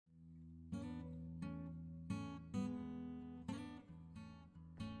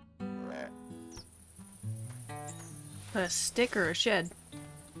A stick or a shed?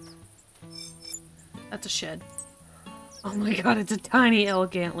 That's a shed. Oh my god, it's a tiny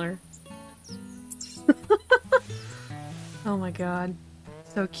elk antler. Oh my god.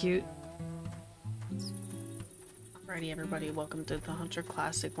 So cute. Alrighty everybody, welcome to the Hunter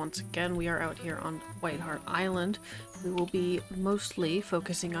Classic. Once again, we are out here on Whitehart Island. We will be mostly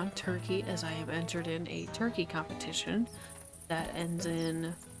focusing on turkey, as I have entered in a turkey competition that ends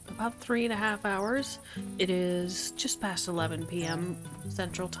in about 3.5 hours. It is just past 11 p.m.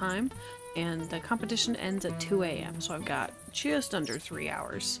 Central Time, and the competition ends at 2 a.m. so I've got just under 3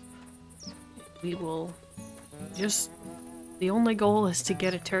 hours. We will just... The only goal is to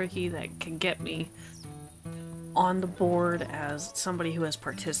get a turkey that can get me on the board as somebody who has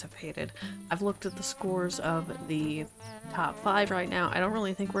participated. I've looked at the scores of the top 5 right now. I don't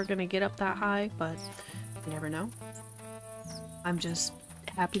really think we're gonna get up that high, but you never know. I'm just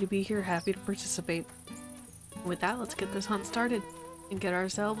happy to be here, happy to participate. With that, let's get this hunt started and get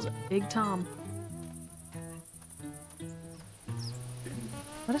ourselves Big Tom.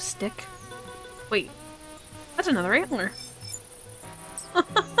 What a stick. Wait, that's another antler.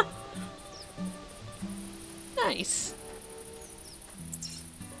 Nice.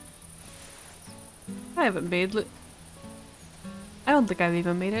 I haven't made it. I don't think I've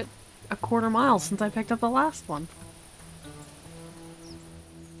even made it a quarter mile since I picked up the last one.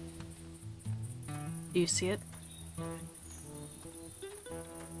 Do you see it?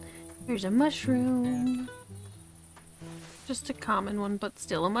 Here's a mushroom. Just a common one, but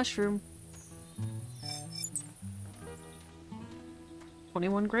still a mushroom.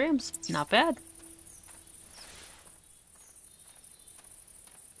 21 grams. Not bad.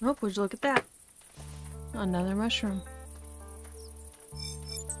 Oh, would you look at that? Another mushroom.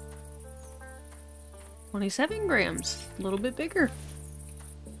 27 grams. A little bit bigger.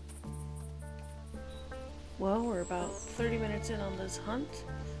 Well, we're about 30 minutes in on this hunt.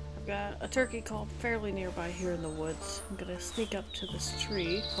 I've got a turkey called fairly nearby here in the woods. I'm gonna sneak up to this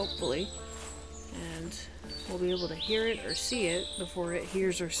tree, hopefully, and we'll be able to hear it or see it before it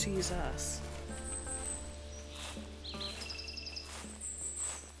hears or sees us.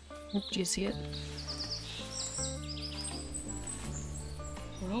 Do you see it?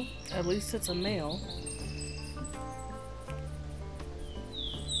 Well, at least it's a male.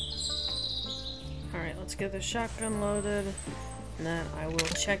 Alright, let's get the shotgun loaded, and then I will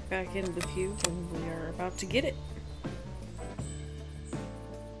check back in with you when we are about to get it.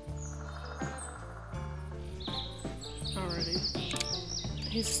 Alrighty.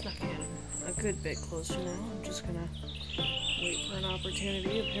 He's snuck in a good bit closer now. I'm just gonna wait for an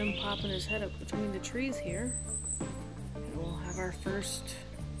opportunity of him popping his head up between the trees here. And we'll have our first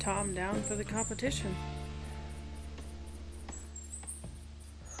Tom down for the competition.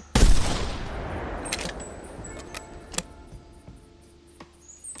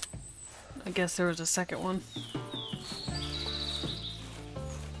 I guess there was a second one.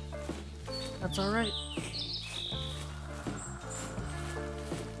 That's alright.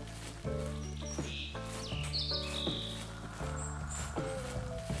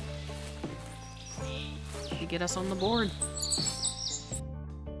 Get us on the board.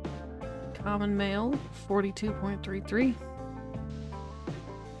 Common male, 42.33.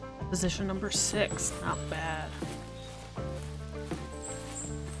 Position number 6, not bad.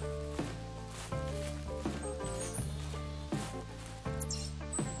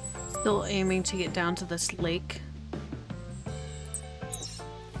 Still aiming to get down to this lake.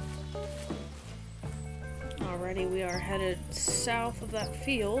 Alrighty, we are headed south of that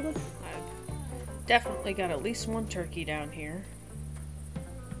field. Definitely got at least one turkey down here.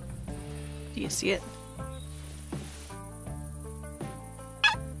 Do you see it?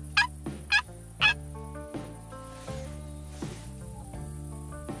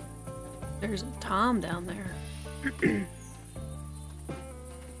 There's a Tom down there.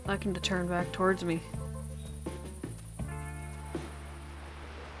 Like him to turn back towards me.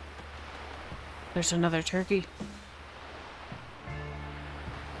 There's another turkey.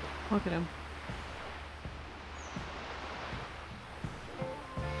 Look at him.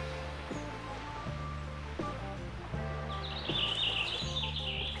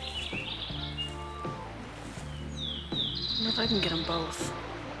 I can get them both.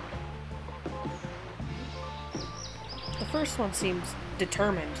 The first one seems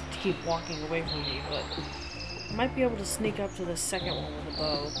determined to keep walking away from me, but I might be able to sneak up to the second one with a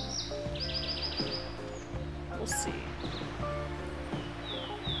bow. We'll see.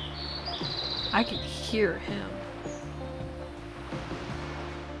 I can hear him.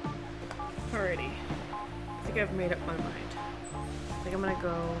 Alrighty. I think I've made up my mind. I think I'm gonna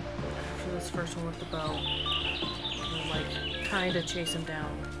go after this first one with the bow. like, kinda chase him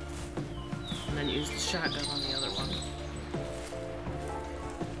down. And then use the shotgun on the other one.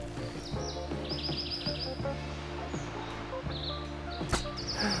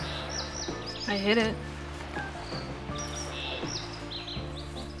 I hit it.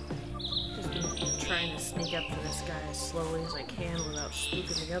 Just been trying to sneak up to this guy as slowly as I can without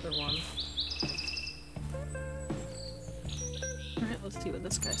spooking the other one. Alright, let's see what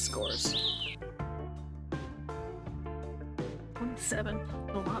this guy scores. 27.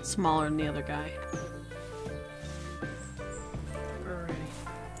 A lot smaller than the other guy. Alrighty.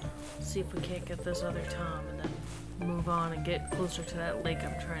 Let's see if we can't get this other Tom and then move on and get closer to that lake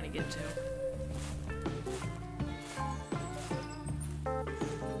I'm trying to get to.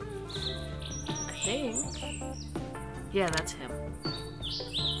 I think. Yeah, that's him.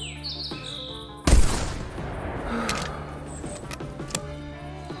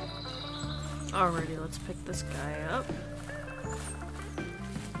 Alrighty, let's pick this guy up.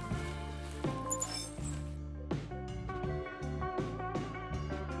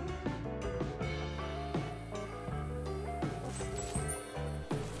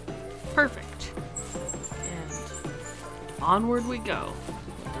 Perfect. And onward we go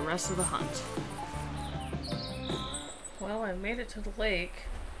with the rest of the hunt. Well, I made it to the lake.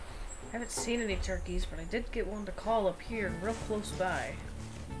 I haven't seen any turkeys, but I did get one to call up here, real close by.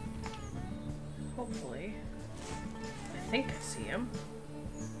 Hopefully. I think I see him.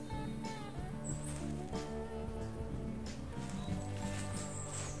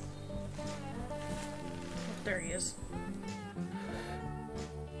 Oh, there he is.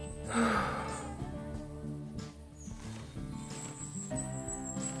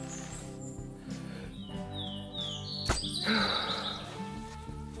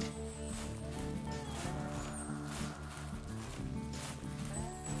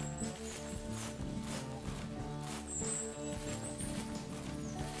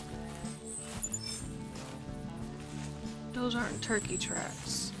 Those aren't turkey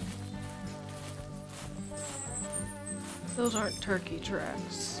tracks. Those aren't turkey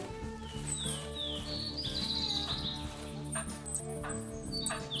tracks.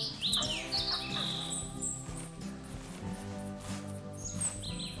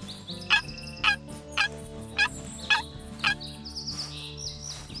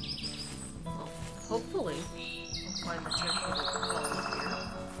 Well, hopefully I'll find the turkey that can call up here.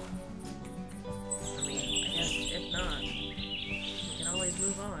 I mean, I guess if not, we can always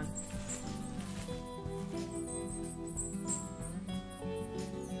move on.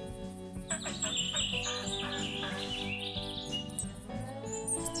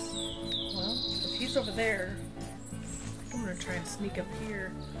 Well, if he's over there, I'm gonna try and sneak up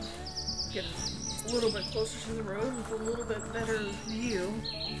here, get a little bit closer to the road with a little bit better view,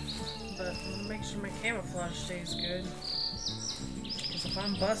 but I'm gonna make sure my camouflage stays good, because if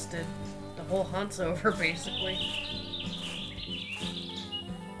I'm busted, the whole hunt's over, basically.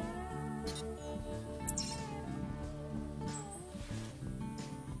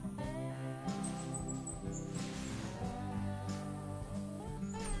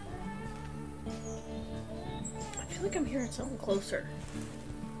 I feel like I'm hearing something closer.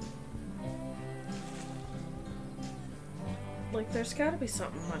 Like, there's gotta be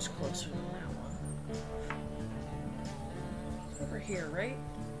something much closer than that one. It's over here, right?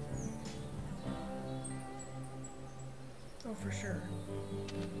 Oh, for sure.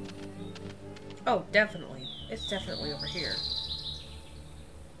 Oh, definitely. It's definitely over here.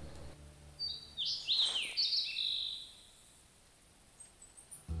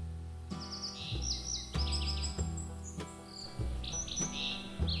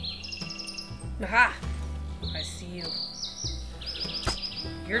 Aha! I see you.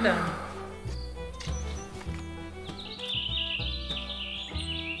 You're done.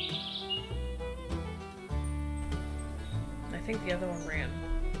 I think the other one ran.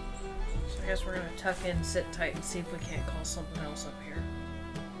 So I guess we're gonna tuck in, sit tight, and see if we can't call something else up here.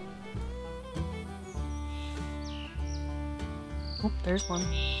 Oh, there's one.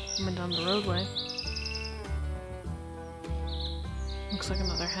 Coming down the roadway. Looks like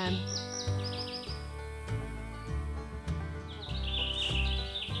another hen.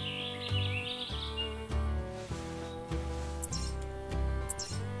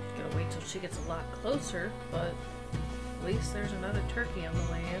 Gotta wait till she gets a lot closer, but at least there's another turkey on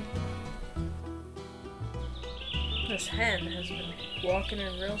the way in. This hen has been walking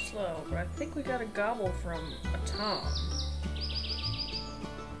in real slow, but I think we got a gobble from a tom.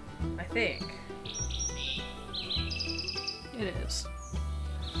 I think. It is.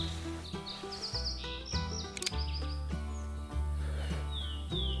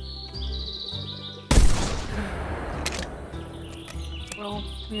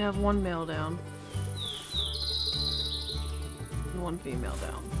 We have one male down. And one female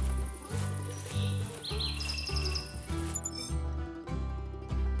down.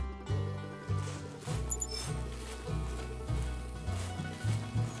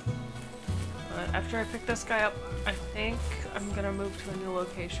 But after I pick this guy up, I think I'm gonna move to a new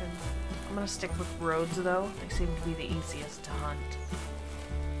location. I'm gonna stick with roads though. They seem to be the easiest to hunt.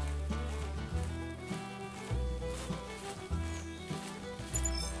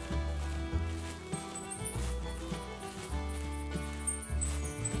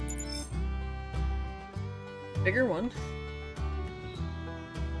 Bigger one.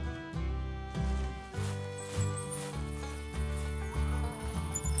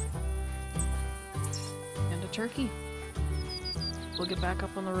 And a turkey. We'll get back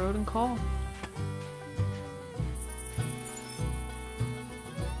up on the road and call.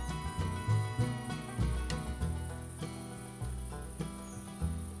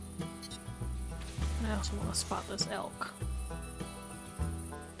 I also want to spot this elk.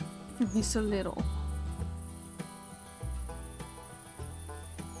 He's so little.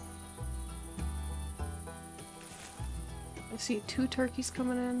 I see 2 turkeys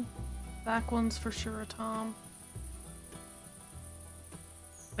coming in. Back one's for sure a tom.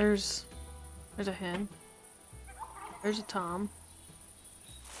 There's a hen. There's a tom.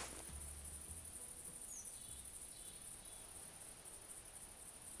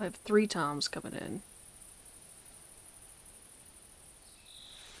 I have 3 toms coming in.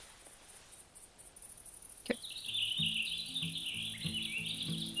 Okay.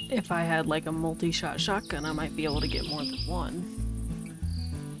 If I had like a multi-shot shotgun, I might be able to get more than one.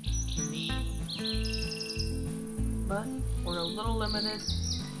 But we're a little limited.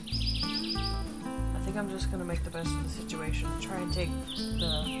 I think I'm just gonna make the best of the situation. Try and take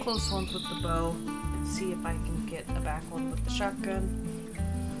the close ones with the bow and see if I can get a back one with the shotgun.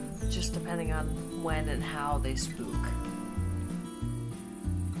 Just depending on when and how they spook.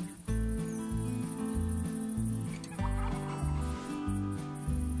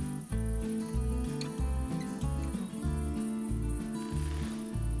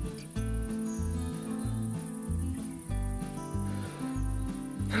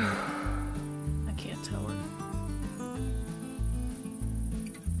 I can't tell it.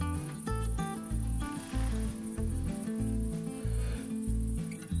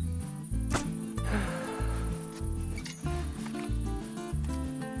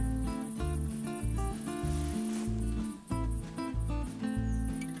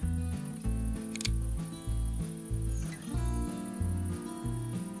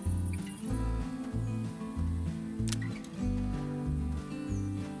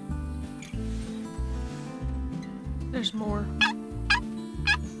 There's more.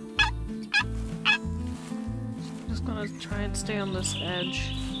 Just gonna try and stay on this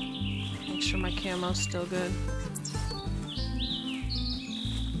edge. Make sure my camo's still good.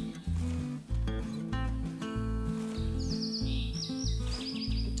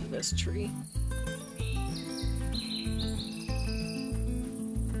 Get to this tree.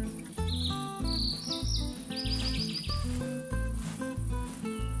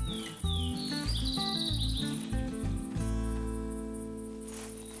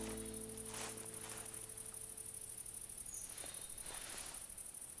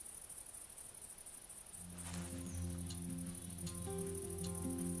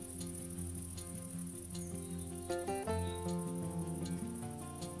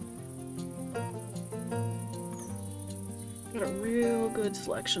 Got a real good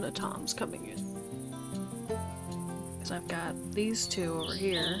selection of toms coming in. Because I've got these 2 over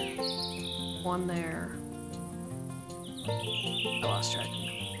here, 1 there. I lost track.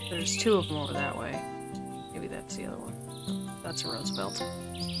 There's 2 of them over that way. Maybe that's the other one. That's a Roosevelt.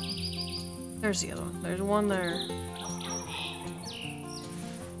 There's the other one. There's 1 there.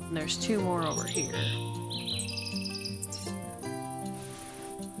 And there's 2 more over here.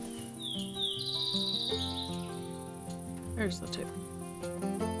 There's the 2.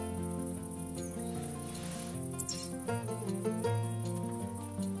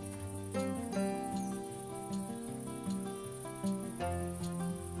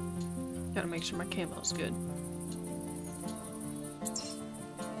 Gotta make sure my camo's good.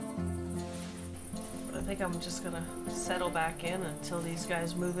 But I think I'm just gonna settle back in until these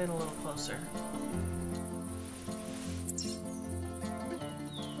guys move in a little closer.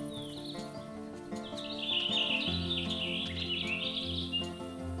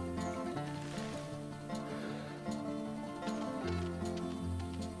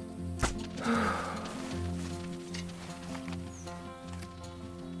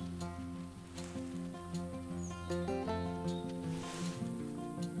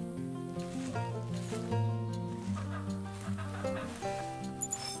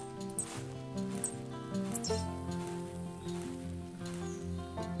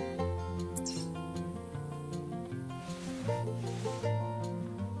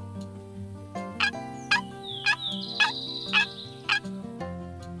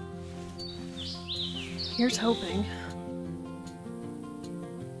 Here's hoping.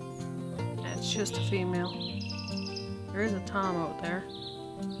 It's just a female. There is a Tom out there.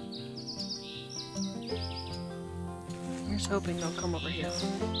 Here's hoping they'll come over here.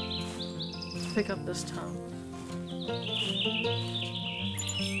 Let's pick up this Tom.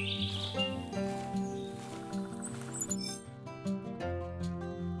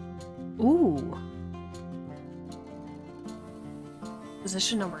 Ooh.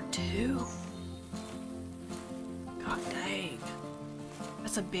 Position number 2. God dang.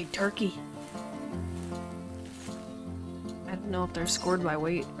 That's a big turkey. I don't know if they're scored by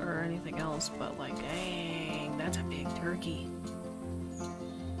weight or anything else, but like, dang, that's a big turkey.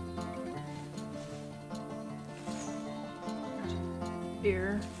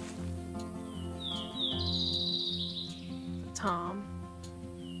 Here. Tom.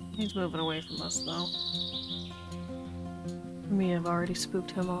 He's moving away from us though. I may have already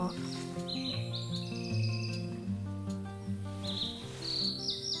spooked him off.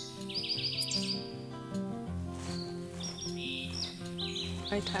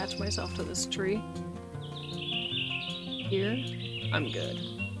 I attach myself to this tree. Here, I'm good.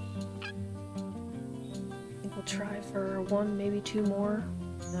 I think we'll try for 1, maybe 2 more,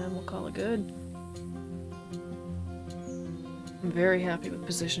 and then we'll call it good. I'm very happy with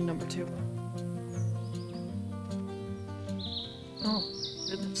position number 2. Oh,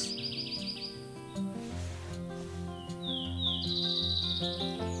 goodness.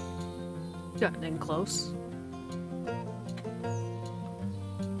 Gotten in close.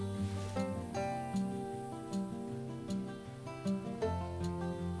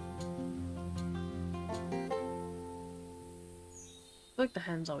 I feel like the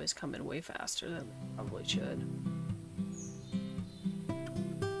hens always come in way faster than they probably should.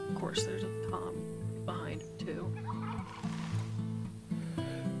 Of course, there's a Tom behind him too.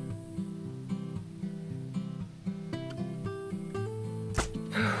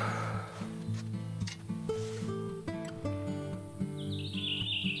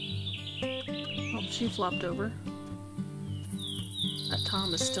 Oh, she flopped over. That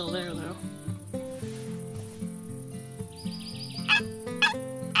Tom is still there though.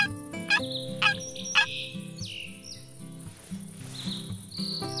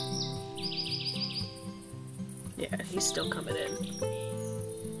 Yeah, he's still coming in.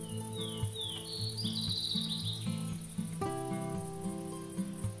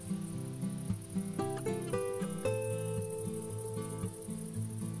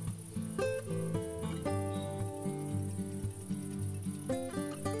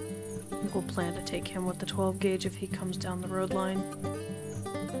 I think we'll plan to take him with the 12 gauge if he comes down the road line.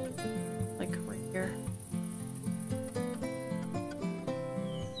 Like right here.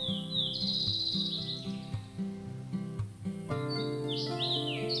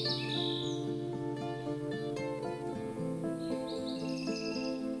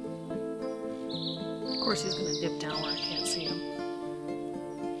 Of course he's gonna dip down where I can't see him.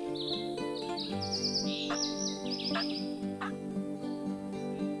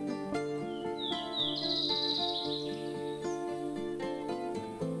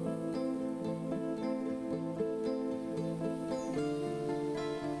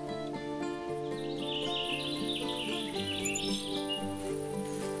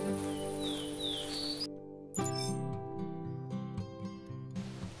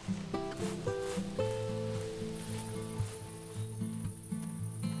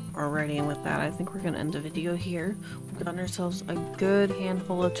 Alrighty, and with that, I think we're going to end the video here. We've gotten ourselves a good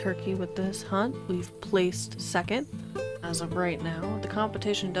handful of turkey with this hunt. We've placed second as of right now. The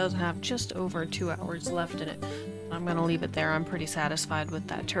competition does have just over 2 hours left in it. I'm going to leave it there. I'm pretty satisfied with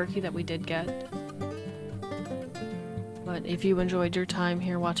that turkey that we did get. But if you enjoyed your time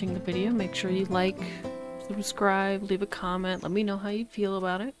here watching the video, make sure you like, subscribe, leave a comment, let me know how you feel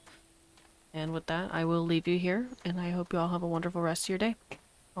about it. And with that, I will leave you here, and I hope you all have a wonderful rest of your day.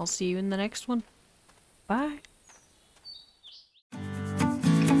 I'll see you in the next one. Bye.